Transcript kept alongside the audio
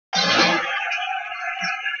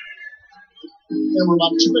And we're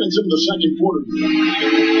about 2 minutes into the second quarter.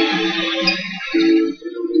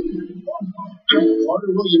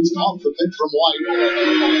 Carter Williams off the pick from White.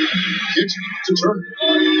 Kicks to Turner.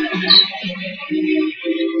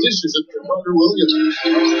 Dishes it to Carter Williams.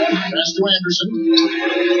 Pass to Anderson.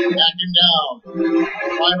 Backing down.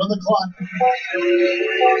 5 on the clock.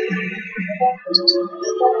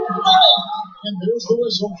 And there's the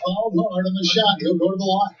whistle. Fouled hard on the shot. He'll go to the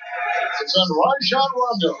line. It's on Rajon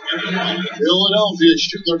Rondo. Philadelphia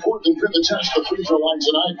shoot their 4th and 5th attempts at the free throw line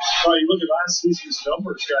tonight. Oh, you look at last season's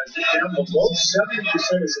numbers, guys. They have the most 70%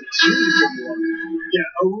 as a team. Yeah,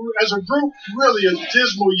 as a group, really a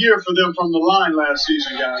dismal year for them from the line last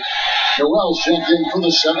season, guys. Noel's checked in for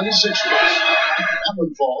the 76ers. That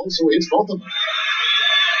one falls, so it's both of them.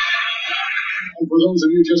 And for those of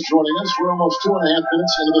you just joining us, we're almost 2.5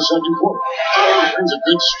 minutes into the second quarter. There's a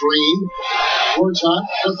good screen. Gortat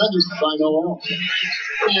defended by Noel.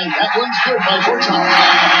 And that one's good by Gortat.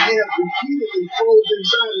 They have repeatedly pulled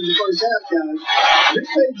inside in the first half, guys. This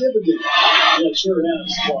paid dividend. Yeah, it sure has.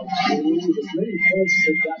 But with as many points as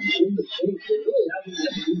they've gotten in the paint, they really haven't had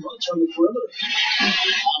to do much on the perimeter.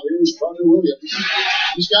 Now here's Carter Williams.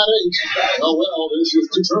 He's got 8. Oh, well, this is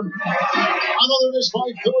to Turner. Another miss by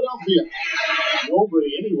Philadelphia. Nobody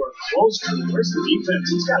anywhere close to him. Where's the defense?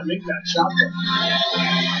 He's got to make that shot, though.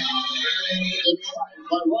 Good try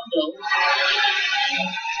by Rondo.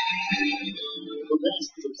 The pass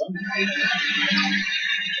to the Thunder.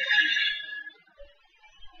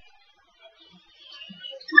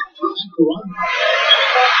 Back to Rondo.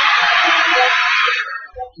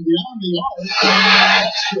 Beyond the arc.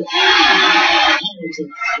 That's good. Now it's a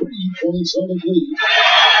 3-point solid lead.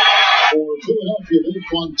 For Philadelphia, they've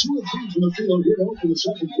gone 2 of 3 from the field here to open the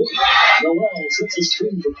second quarter. Noel sets a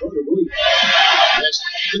screen for Carter Williams. That's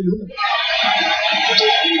the Newman.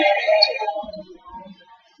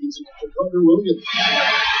 Feeds it to Carter Williams.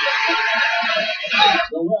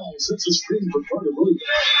 Noel sets a screen for Carter Williams.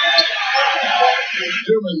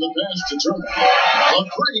 Newman the pass to Turner. A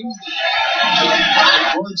 3.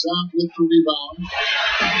 Gortat with the rebound.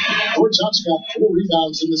 Gortat's got 4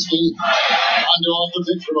 rebounds in this game. Rondo off the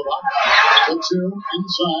pick from about the 2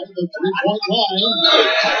 inside the 3-point line.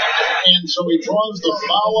 And so he draws the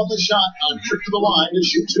foul on the shot on trip to the line to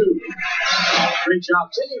shoot 2. Great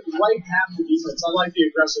job. Taking it right half the defense. I like the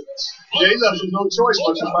aggressiveness. Yeah, he left with no choice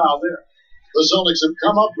but to foul there. The Celtics have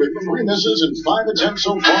come up with 3 misses and 5 attempts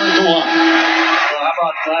so far at the line. Well, how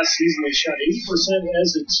about last season? They shot 80%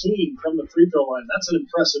 as a team from the free throw line. That's an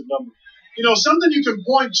impressive number. You know, something you can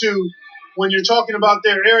point to when you're talking about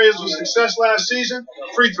their areas of success last season,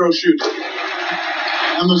 free throw shooting.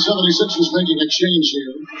 And the 76ers making a change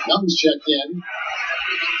here. Young's checked in.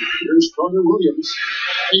 Here's Carter Williams.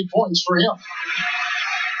 8 points for him.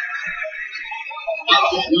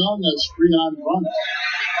 Young, a screen on run.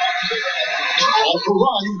 Off the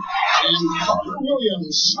run, and Carter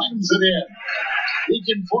Williams signs it in. He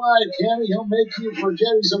can fly, can he? He'll make you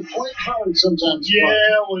forget he's a point guard sometimes.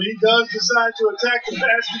 Yeah, when he does decide to attack the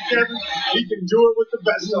basket, Kevin, he can do it with the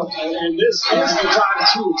best of them. And this is the time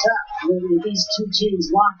to attack with these two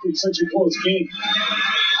teams locked in such a close game.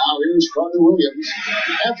 Now here's Carter Williams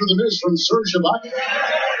after the miss from Serge Ibaka.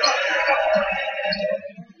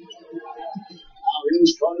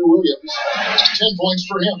 Here's Carter Williams. 10 points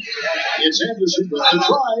for him. It's Anderson with the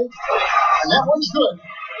drive, and that one's good.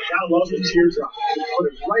 Gotta love the teardrop.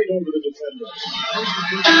 Put it right over the defender.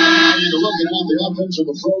 And looking at the offensive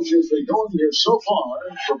approach as they go in here so far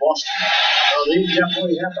for Boston. Well, they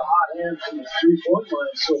definitely have the hot hand from the 3-point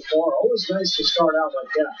line so far. Always nice to start out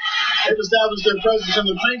like that. They've established their presence in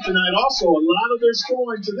the paint tonight. Also, a lot of their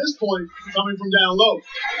scoring to this point coming from down low.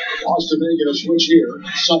 Boston making a switch here.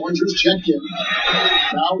 Sullinger's checked in.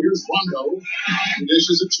 Now here's Rondo. He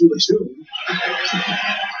dishes it to the 2.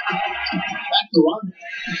 Back to Rondo.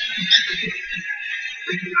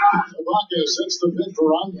 Ibaka sets the bid for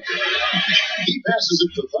Rondo. He passes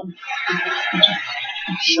it to Thunder.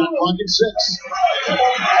 Shot clock at 6.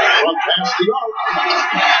 Run past the arc.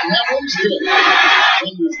 And that one's good.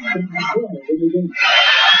 Thunder's been good in the game.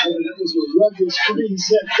 That was a rugged screen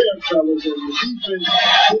set there, fellas, and the defense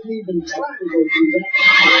didn't even try to go through that.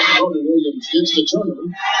 Carter Williams gets to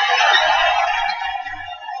Turner.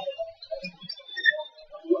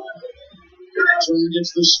 Turner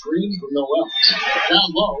gets the screen from Noel. Down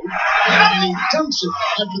low, and he dumps it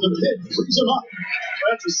after the pick frees him up.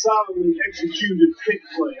 That's a solidly executed pick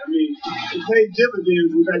play. I mean, it paid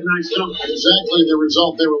dividends with that nice dunk. Exactly the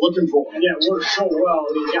result they were looking for. Yeah, it worked so well.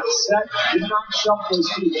 He got set, did not shuffle his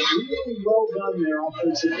feet. Really well done there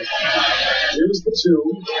offensively. Here's the 2.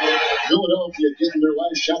 Philadelphia getting their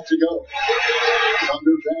last shot to go.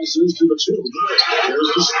 Thunder passes to the 2.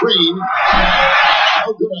 There's the screen.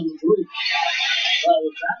 No good on the 3.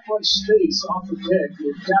 With that much space off the pick,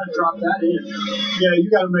 you've got to drop that in. Yeah,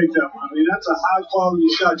 you got to make that one. I mean, that's a high-quality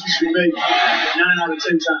shot you should make 9 out of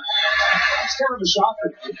 10 times. It's kind of a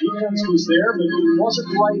shocker. The defense was there, but it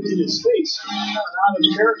wasn't right in his face. Kind of out of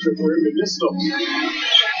character for him to miss those.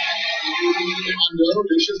 Rondo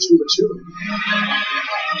dishes to the 2.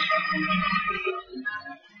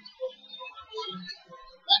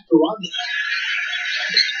 Back to Rondo.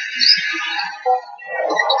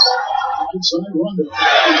 Inside Rondo.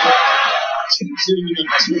 Takes it into the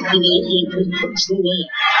tip of the and completes the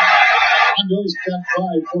layup. Rondo's got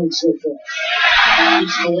 5 points so far.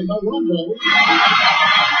 It's stolen by Rondo.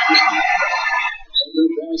 Thunder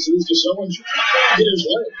passes to Sullinger. Hit his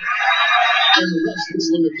leg. And the rest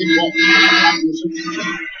whistling a kickball.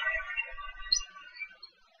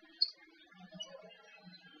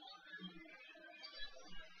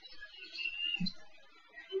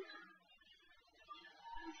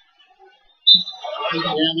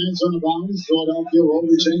 And that's on the bounds. Philadelphia will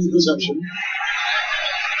retain possession.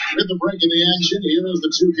 With the break in the action, here is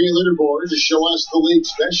the 2K leaderboard to show us the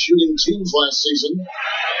league's best shooting teams last season.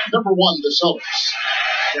 Number 1, the Celtics.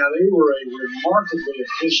 Yeah, they were a remarkably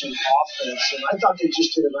efficient offense, and I thought they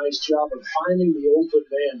just did a nice job of finding the open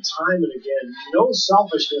man time and again. No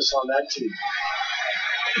selfishness on that team.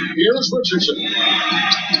 Here's Richardson.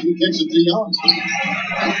 He kicks it to Young.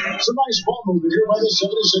 It's a nice ball movement here by the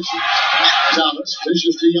 76ers. Thomas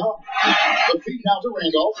dishes to Young. The feed now to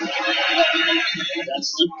Randolph.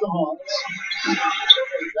 That's it to Hawks.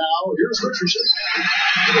 Now here's Richardson.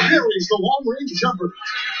 Here is the long-range jumper.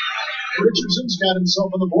 Richardson's got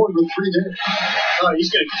himself on the board with 3 there. Oh,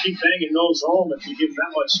 he's going to keep banging those home if you give him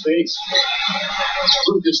that much space.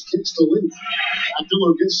 Lucas kicks the lead. Back to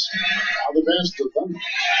Lucas. Now the pass to Thunder.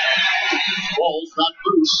 Ball's not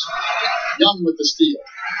loose. Young with the steal.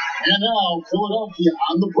 And now Philadelphia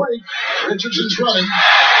on the break. Richardson's running.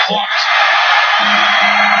 Hawks.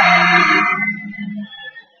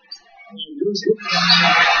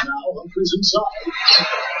 Now Humphries inside.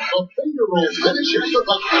 A finger roll finish at the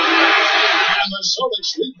bucket. And the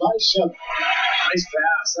Celtics lead by 7. Nice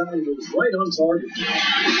pass. That one was right on target.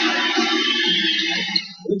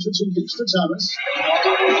 Richardson kicks to Thomas.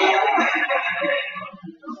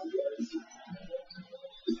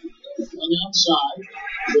 On the outside.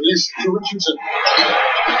 Finish to Richardson.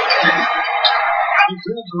 They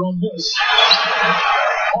grabbed their own miss.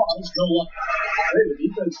 Pause, go up. Hey, the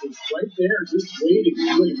defense was right there, just waiting.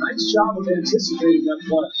 Doing a nice job of anticipating that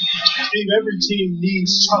play. Steve, every team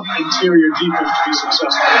needs tough interior defense to be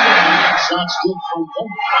successful. Shots good from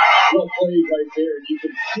Thunder. Well played right there. You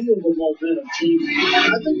can feel the momentum changing.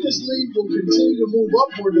 I think this league will continue to move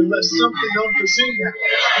upward unless something unforeseen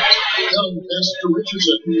happens. Young pass to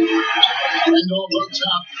Richardson. Randolph on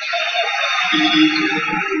top.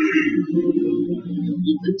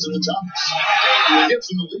 He picks at the top.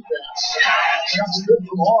 Gets him the lead pass. Shots good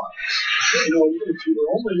from Hawks. You know, if you were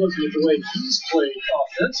only looking at the way he's played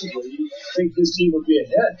offensively, you'd think his team would be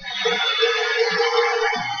ahead.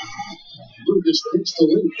 Lucas takes the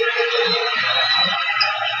lead.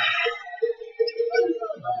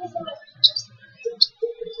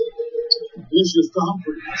 This is to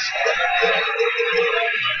Humphries.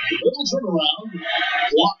 Little turnaround.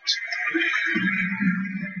 Blocked.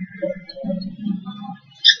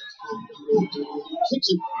 Kicks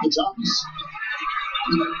it to Thomas.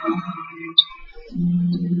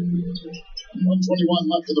 1:21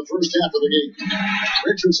 left in the first half of the game.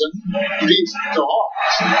 Richardson beats to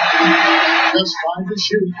Hawks. Just 5 to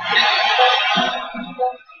shoot.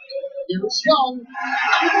 Here's Young.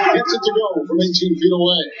 Gets it to go from 18 feet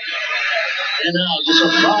away. And now just a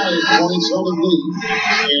 5-point solid lead.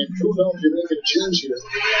 And Philadelphia making a change here.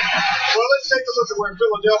 Well, let's take a look at where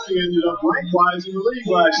Philadelphia ended up rank-wise in the league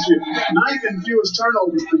last year. 9th in fewest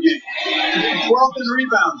turnovers per game. 12th in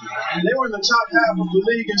rebounding. And they were in the top half of the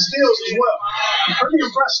league in steals as well. Pretty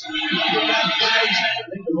impressive.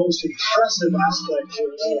 I think the most impressive aspect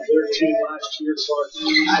of their team last year,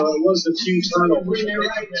 Clark, was the few turnovers.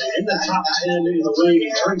 In the top 10 in the league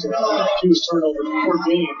in terms of fewest turnovers per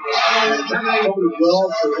game. And that boded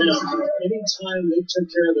well for them. Anytime they took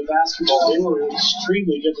care of the basketball, they were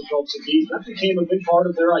extremely difficult to beat. That became a big part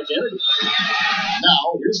of their identity.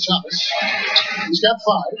 Now, here's Thomas. He's got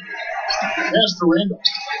 5. Pass to Randolph.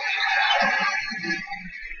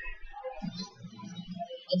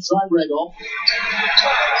 Outside Randolph.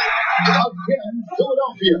 Again,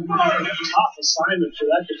 Philadelphia. Tough assignment for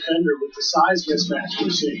that defender with the size mismatch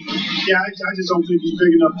we're seeing. Yeah, I just don't think he's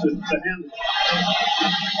big enough to handle it.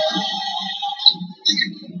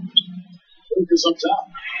 Lucas up top.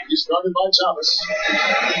 He's guarded by Thomas.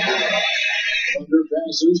 Thunder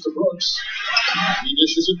passes to Brooks. He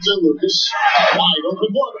dishes it to Lucas. Wide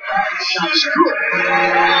open one. Shot's good.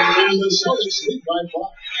 And the Celtics lead by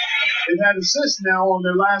 5. They've had assists now on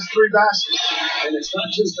their last 3 baskets. And it's not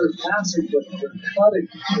just their passing, but their cutting,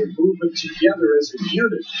 their movement together as a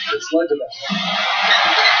unit that's led to that.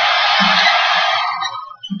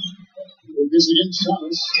 Lucas against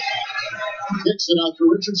Thomas. Kicks it out to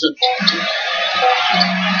Richardson.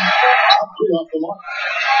 Up 3 off the mark.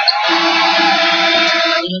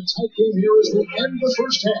 And a tight game here as we end the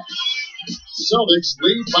first half. Celtics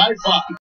lead by 5.